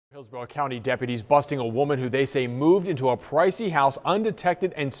Hillsborough County Deputies busting a woman who they say moved into a pricey house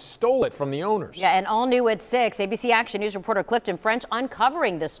undetected and stole it from the owners. Yeah, and all new at 6. ABC Action News reporter Clifton French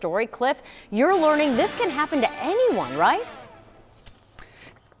uncovering this story. Cliff, you're learning this can happen to anyone, right?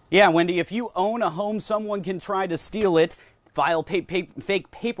 Yeah, Wendy, if you own a home, someone can try to steal it, file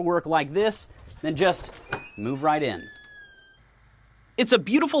fake paperwork like this, then just move right in. It's a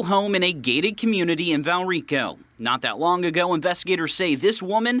beautiful home in a gated community in Valrico. Not that long ago, investigators say this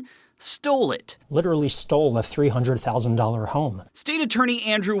woman stole it. Literally stole a $300,000 home. State Attorney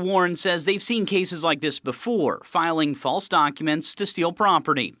Andrew Warren says they've seen cases like this before, filing false documents to steal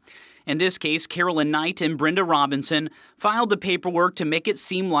property. In this case, Carolyn Knight and Brenda Robinson filed the paperwork to make it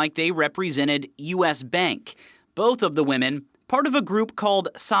seem like they represented U.S. Bank. Both of the women part of a group called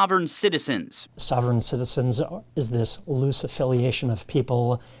Sovereign Citizens. Sovereign Citizens is this loose affiliation of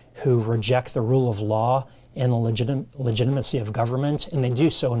people who reject the rule of law and the legitimacy of government, and they do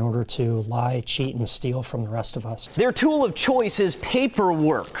so in order to lie, cheat, and steal from the rest of us. Their tool of choice is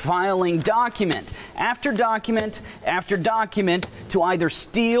paperwork, filing document after document after document to either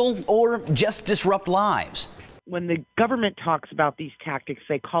steal or just disrupt lives. When the government talks about these tactics,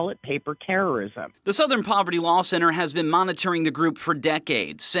 they call it paper terrorism. The Southern Poverty Law Center has been monitoring the group for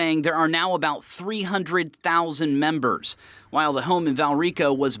decades, saying there are now about 300,000 members. While the home in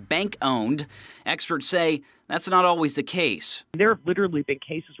Valrico was bank-owned, experts say that's not always the case. There have literally been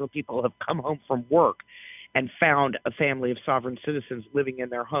cases where people have come home from work and found a family of sovereign citizens living in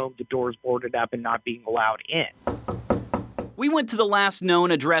their home, the doors boarded up and not being allowed in. We went to the last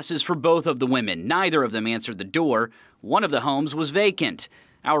known addresses for both of the women. Neither of them answered the door. One of the homes was vacant.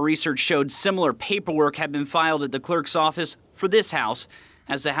 Our research showed similar paperwork had been filed at the clerk's office for this house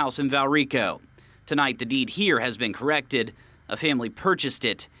as the house in Valrico. Tonight, the deed here has been corrected. A family purchased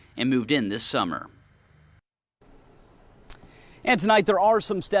it and moved in this summer. And tonight, there are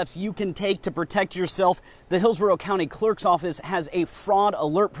some steps you can take to protect yourself. The Hillsborough County Clerk's Office has a fraud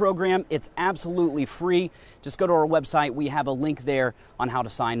alert program. It's absolutely free. Just go to our website. We have a link there on how to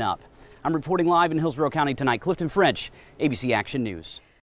sign up. I'm reporting live in Hillsborough County tonight. Clifton French, ABC Action News.